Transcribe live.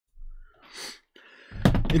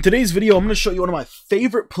In today's video, I'm going to show you one of my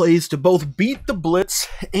favorite plays to both beat the blitz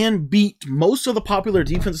and beat most of the popular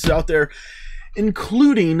defenses out there,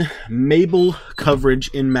 including Mabel coverage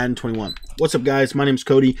in Madden 21. What's up, guys? My name's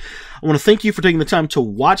Cody. I want to thank you for taking the time to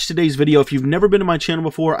watch today's video. If you've never been to my channel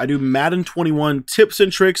before, I do Madden 21 tips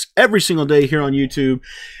and tricks every single day here on YouTube,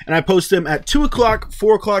 and I post them at 2 o'clock,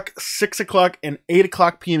 4 o'clock, 6 o'clock, and 8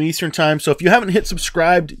 o'clock p.m. Eastern Time. So if you haven't hit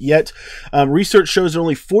subscribed yet, research shows that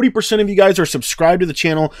only 40% of you guys are subscribed to the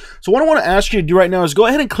channel. So what I want to ask you to do right now is go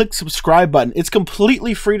ahead and click the subscribe button. It's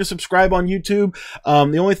completely free to subscribe on YouTube.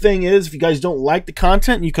 The only thing is, if you guys don't like the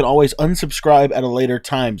content, you can always unsubscribe at a later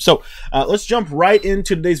time. So let's jump right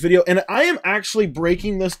into today's video. And I am actually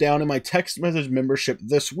breaking this down in my text message membership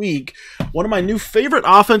this week. One of my new favorite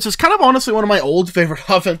offenses, kind of honestly one of my old favorite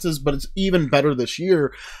offenses, but it's even better this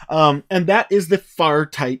year. And that is the far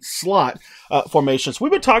tight slot formation. So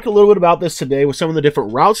we've been talking a little bit about this today with some of the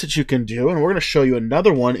different routes that you can do. And we're going to show you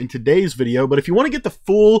another one in today's video. But if you want to get the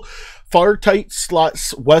full far tight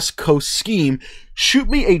slots West Coast scheme, shoot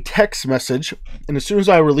me a text message. And as soon as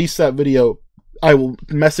I release that video, I will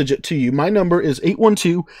message it to you. My number is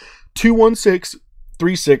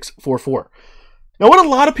 812-216-3644. Now, what a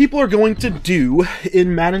lot of people are going to do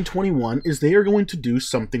in Madden 21 is they are going to do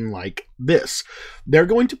something like this. They're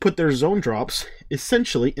going to put their zone drops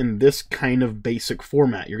essentially in this kind of basic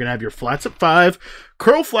format. You're going to have your flats at 5,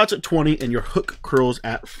 curl flats at 20, and your hook curls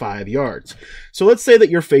at 5 yards. So let's say that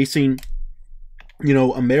you're facing, you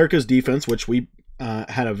know, America's defense, which we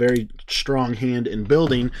had a very strong hand in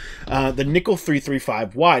building, the nickel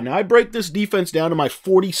 3-3-5 wide. Now, I break this defense down to my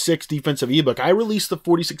 46 defensive ebook. I released the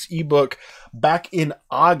 46 ebook back in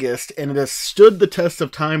August, and it has stood the test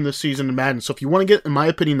of time this season in Madden. So if you want to get, in my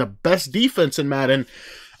opinion, the best defense in Madden,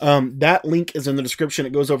 that link is in the description.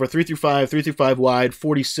 It goes over 3-3-5, 3-3-5 wide,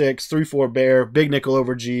 46, 3-4 bear, big nickel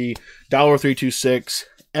over G, dollar 3-2-6,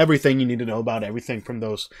 everything you need to know about everything from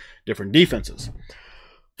those different defenses.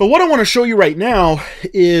 But what I want to show you right now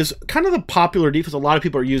is kind of the popular defense a lot of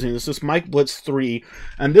people are using. This is Mike Blitz 3,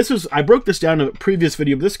 and this is, I broke this down in a previous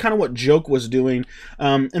video, but this is kind of what Joke was doing.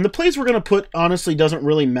 And the plays we're going to put, honestly, doesn't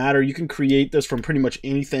really matter. You can create this from pretty much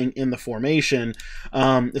anything in the formation,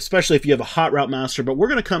 especially if you have a hot route master. But we're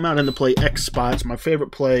going to come out into play X spots, my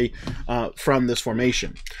favorite play from this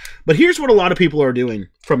formation. But here's what a lot of people are doing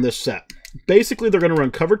from this set. Basically, they're going to run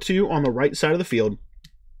cover 2 on the right side of the field,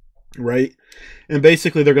 right? And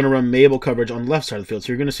basically they're going to run Mabel coverage on the left side of the field.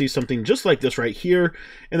 So you're going to see something just like this right here,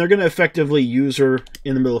 and they're going to effectively use her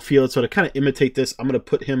in the middle of the field. So to kind of imitate this, I'm going to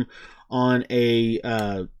put him on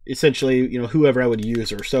a essentially, you know, whoever I would use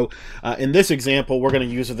her. So in this example, we're going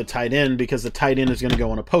to use her the tight end because the tight end is going to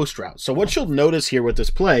go on a post route. So what you'll notice here with this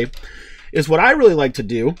play is what I really like to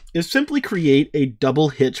do is simply create a double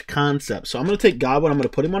hitch concept. So I'm going to take Godwin, I'm going to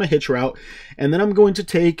put him on a hitch route, and then I'm going to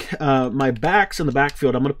take my backs in the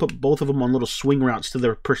backfield. I'm going to put both of them on little swing routes to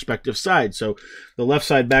their respective sides. So the left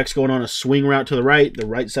side back's going on a swing route to the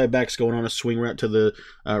right side back's going on a swing route to the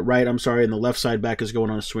right, and the left side back is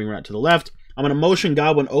going on a swing route to the left. I'm going to motion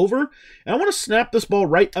Godwin over, and I want to snap this ball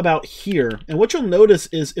right about here. And what you'll notice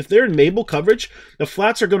is if they're in Mabel coverage, the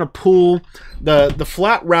flats are going to pull the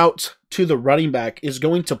flat route to the running back is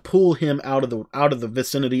going to pull him out of the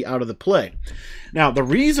vicinity, out of the play. Now, the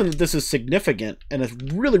reason that this is significant and it's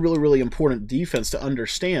really important defense to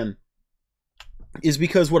understand is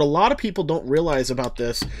because what a lot of people don't realize about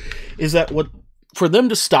this is that for them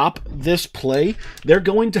to stop this play, they're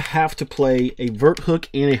going to have to play a vert hook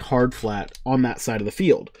and a hard flat on that side of the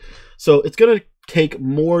field. So it's going to take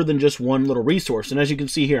more than just one little resource. And as you can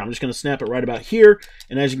see here, I'm just going to snap it right about here.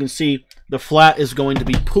 And as you can see, the flat is going to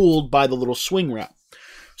be pulled by the little swing route.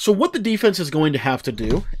 So what the defense is going to have to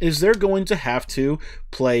do is they're going to have to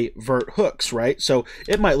play vert hooks, right? So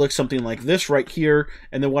it might look something like this right here.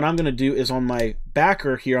 And then what I'm going to do is on my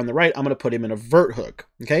backer here on the right, I'm going to put him in a vert hook.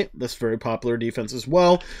 Okay, that's very popular defense as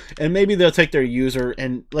well. And maybe they'll take their user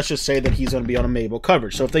and let's just say that he's going to be on a Mabel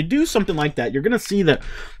coverage. So if they do something like that, you're going to see that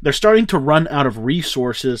they're starting to run out of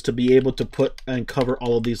resources to be able to put and cover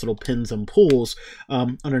all of these little pins and pulls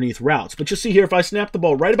underneath routes. But you see here, if I snap the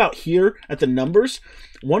ball right about here at the numbers,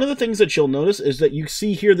 one of the things that you'll notice is that you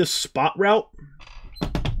see here this spot route,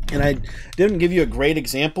 and I didn't give you a great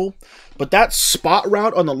example, but that spot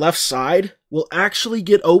route on the left side will actually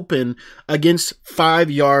get open against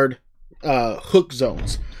 5-yard hook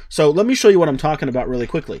zones. So let me show you what I'm talking about really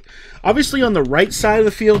quickly. Obviously on the right side of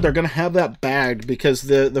the field, they're going to have that bagged because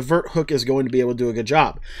the vert hook is going to be able to do a good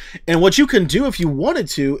job. And what you can do if you wanted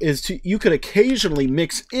to is you could occasionally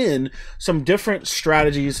mix in some different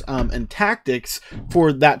strategies and tactics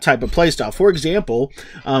for that type of play style. For example,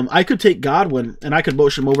 I could take Godwin and I could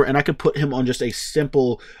motion him over and I could put him on just a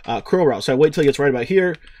simple curl route. So I wait till he gets right about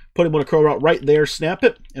here, put him on a curl route right there, snap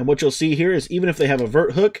it. And what you'll see here is even if they have a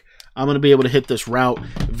vert hook, I'm going to be able to hit this route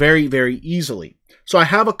very, very easily. So I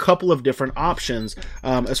have a couple of different options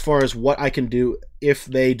as far as what I can do. If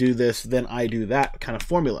they do this, then I do that kind of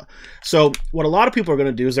formula. So what a lot of people are going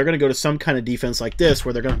to do is they're going to go to some kind of defense like this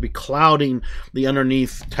where they're going to be clouding the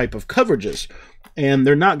underneath type of coverages. And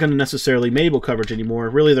they're not going to necessarily Mabel coverage anymore.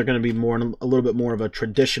 Really, they're going to be more a little bit more of a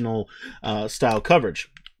traditional style coverage.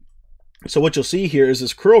 So what you'll see here is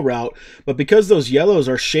this curl route, but because those yellows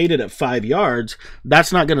are shaded at 5 yards,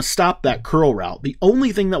 that's not going to stop that curl route. The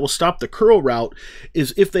only thing that will stop the curl route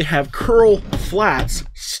is if they have curl flats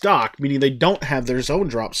stocked, meaning they don't have their zone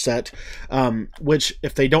drop set, which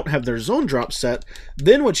if they don't have their zone drop set,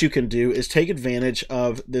 then what you can do is take advantage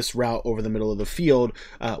of this route over the middle of the field,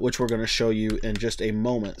 which we're going to show you in just a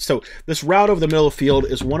moment. So this route over the middle of the field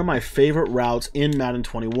is one of my favorite routes in Madden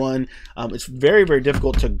 21. It's very, very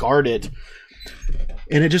difficult to guard it.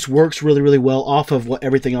 And it just works really, really well off of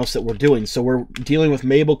everything else that we're doing. So we're dealing with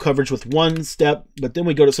Mabel coverage with one step, but then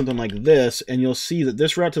we go to something like this, and you'll see that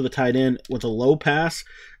this route to the tight end with a low pass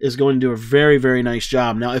is going to do a very, very nice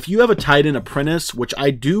job. Now, if you have a tight end apprentice, which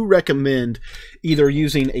I do recommend either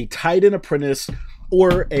using a tight end apprentice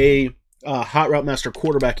or a hot route master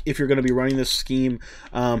quarterback if you're going to be running this scheme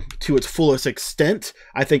to its fullest extent.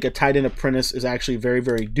 I think a tight end apprentice is actually very,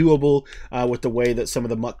 very doable with the way that some of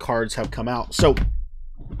the MUT cards have come out. So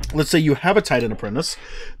let's say you have a tight end apprentice,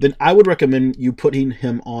 then I would recommend you putting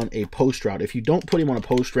him on a post route. If you don't put him on a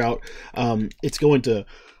post route, it's going to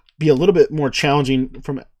be a little bit more challenging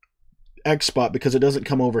from X spot because it doesn't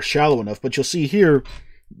come over shallow enough. But you'll see here,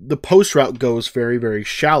 the post route goes very, very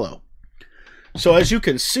shallow. So as you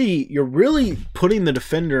can see, you're really putting the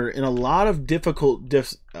defender in a lot of difficult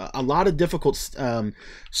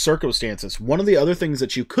circumstances. One of the other things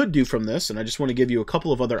that you could do from this, and I just want to give you a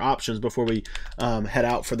couple of other options before we head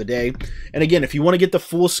out for the day. And again, if you want to get the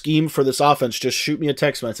full scheme for this offense, just shoot me a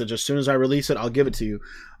text message. As soon as I release it, I'll give it to you.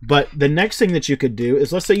 But the next thing that you could do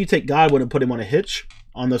is, let's say you take Godwin and put him on a hitch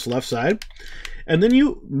on this left side. And then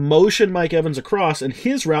you motion Mike Evans across, and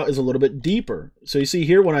his route is a little bit deeper. So you see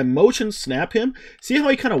here, when I motion snap him, see how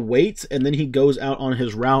he kind of waits, and then he goes out on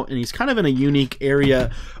his route, and he's kind of in a unique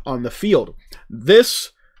area on the field.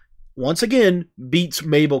 This, once again, beats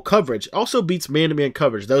Mabel coverage. Also beats man-to-man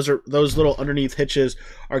coverage. Those little underneath hitches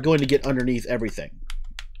are going to get underneath everything.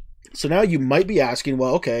 So now you might be asking,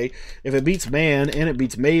 well, okay, if it beats man and it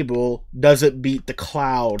beats Mabel, does it beat the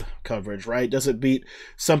cloud coverage, right? Does it beat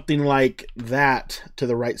something like that to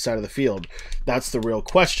the right side of the field? That's the real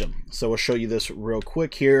question. So we'll show you this real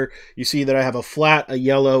quick here. You see that I have a flat, a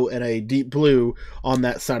yellow, and a deep blue on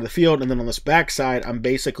that side of the field. And then on this back side, I'm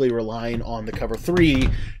basically relying on the cover 3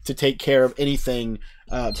 to take care of anything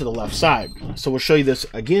to the left side. So we'll show you this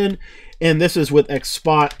again. And this is with X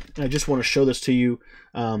spot. I just want to show this to you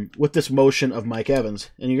with this motion of Mike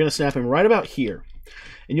Evans. And you're going to snap him right about here.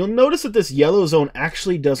 And you'll notice that this yellow zone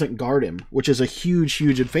actually doesn't guard him, which is a huge,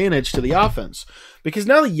 huge advantage to the offense. Because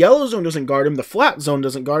now the yellow zone doesn't guard him, the flat zone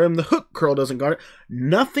doesn't guard him, the hook curl doesn't guard it.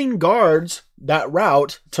 Nothing guards that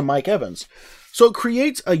route to Mike Evans. So it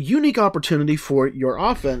creates a unique opportunity for your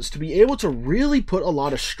offense to be able to really put a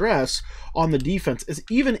lot of stress on the defense,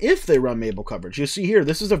 even if they run Mabel coverage. You see here,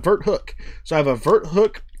 this is a vert hook. So I have a vert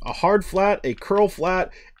hook, a hard flat, a curl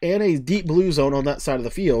flat, and a deep blue zone on that side of the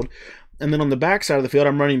field. And then on the back side of the field,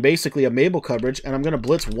 I'm running basically a Mabel coverage, and I'm going to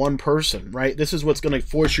blitz one person, right? This is what's going to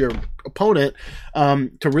force your opponent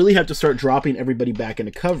to really have to start dropping everybody back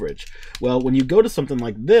into coverage. Well, when you go to something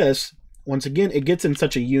like this, once again, it gets in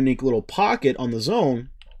such a unique little pocket on the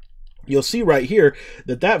zone. You'll see right here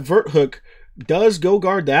that that vert hook does go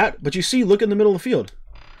guard that, but you see, look in the middle of the field.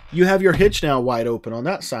 You have your hitch now wide open on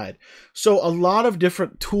that side. So a lot of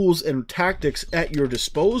different tools and tactics at your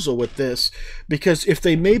disposal with this, because if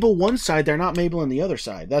they Mabel one side, they're not Mabel on the other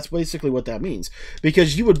side. That's basically what that means.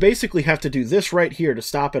 Because you would basically have to do this right here to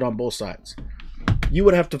stop it on both sides. You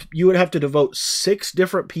would have to devote 6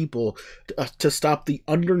 different people to stop the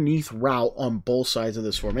underneath route on both sides of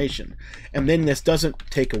this formation. And then this doesn't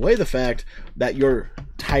take away the fact that your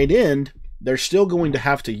tight end, they're still going to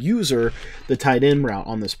have to user the tight end route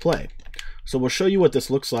on this play. So we'll show you what this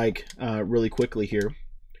looks like really quickly here.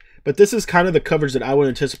 But this is kind of the coverage that I would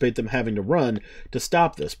anticipate them having to run to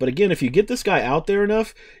stop this. But again, if you get this guy out there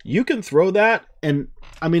enough, you can throw that. And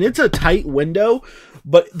I mean, it's a tight window,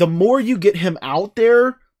 but the more you get him out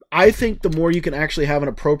there, I think the more you can actually have an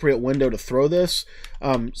appropriate window to throw this.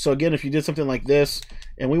 So again, if you did something like this,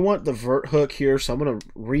 and we want the vert hook here, so I'm going to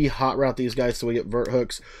re-hot route these guys so we get vert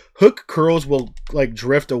hooks. Hook curls will like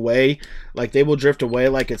drift away. Like they will drift away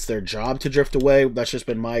like it's their job to drift away. That's just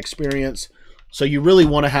been my experience. So you really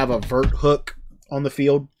want to have a vert hook on the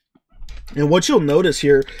field. And what you'll notice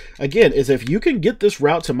here, again, is if you can get this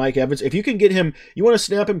route to Mike Evans, if you can get him, you want to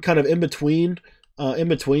snap him kind of in between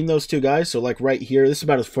those two guys. So like right here, this is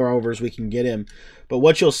about as far over as we can get him. But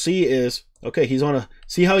what you'll see is, okay, he's on a,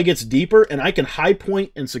 see how he gets deeper? And I can high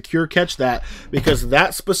point and secure catch that, because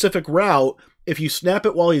that specific route, if you snap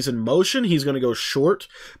it while he's in motion, he's going to go short.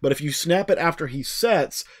 But if you snap it after he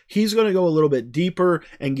sets, he's going to go a little bit deeper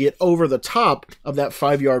and get over the top of that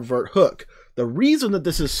 5-yard vert hook. The reason that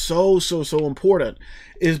this is so important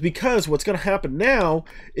is because what's going to happen now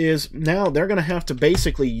is now they're going to have to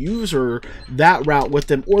basically user that route with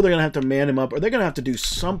them, or they're going to have to man him up, or they're going to have to do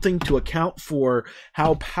something to account for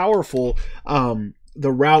how powerful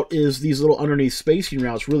the route is. These little underneath spacing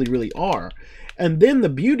routes really are. And then the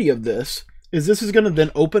beauty of this is going to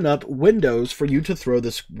then open up windows for you to throw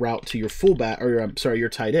this route to your fullback, or I'm sorry, your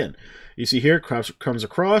tight end. You see here, comes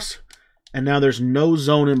across, and now there's no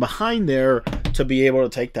zone in behind there to be able to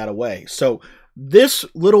take that away. So this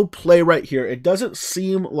little play right here, it doesn't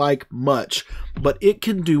seem like much, but it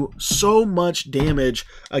can do so much damage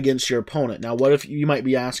against your opponent. Now, what if you might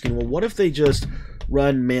be asking, well, what if they just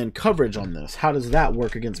run man coverage on this? How does that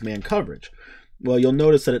work against man coverage? Well, you'll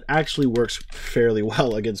notice that it actually works fairly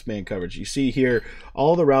well against man coverage. You see here,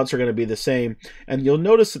 all the routes are going to be the same, and you'll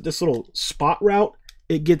notice that this little spot route,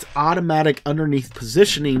 it gets automatic underneath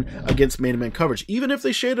positioning against man-to-man coverage. Even if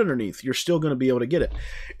they shade underneath, you're still going to be able to get it.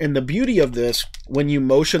 And the beauty of this, when you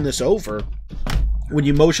motion this over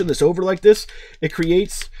like this, it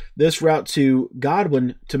creates this route to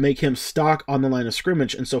Godwin to make him stock on the line of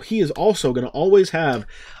scrimmage. And so he is also going to always have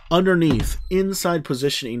underneath inside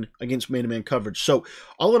positioning against man-to-man coverage. So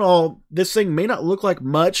all in all, this thing may not look like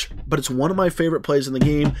much, but it's one of my favorite plays in the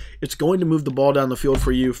game. It's going to move the ball down the field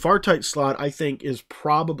for you. Far tight slot, I think, is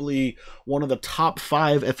probably one of the top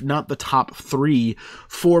 5, if not the top 3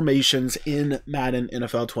 formations in Madden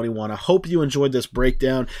NFL 21. I hope you enjoyed this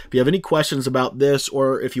breakdown. If you have any questions about this,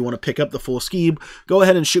 or if you want to pick up the full scheme, go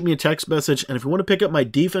ahead and shoot me a text message. And if you want to pick up my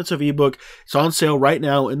defensive ebook, it's on sale right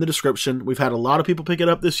now in the description. We've had a lot of people pick it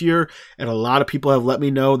up this year, and a lot of people have let me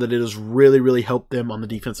know that it has really helped them on the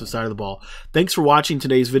defensive side of the ball. Thanks for watching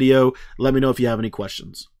today's video. Let me know if you have any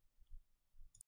questions.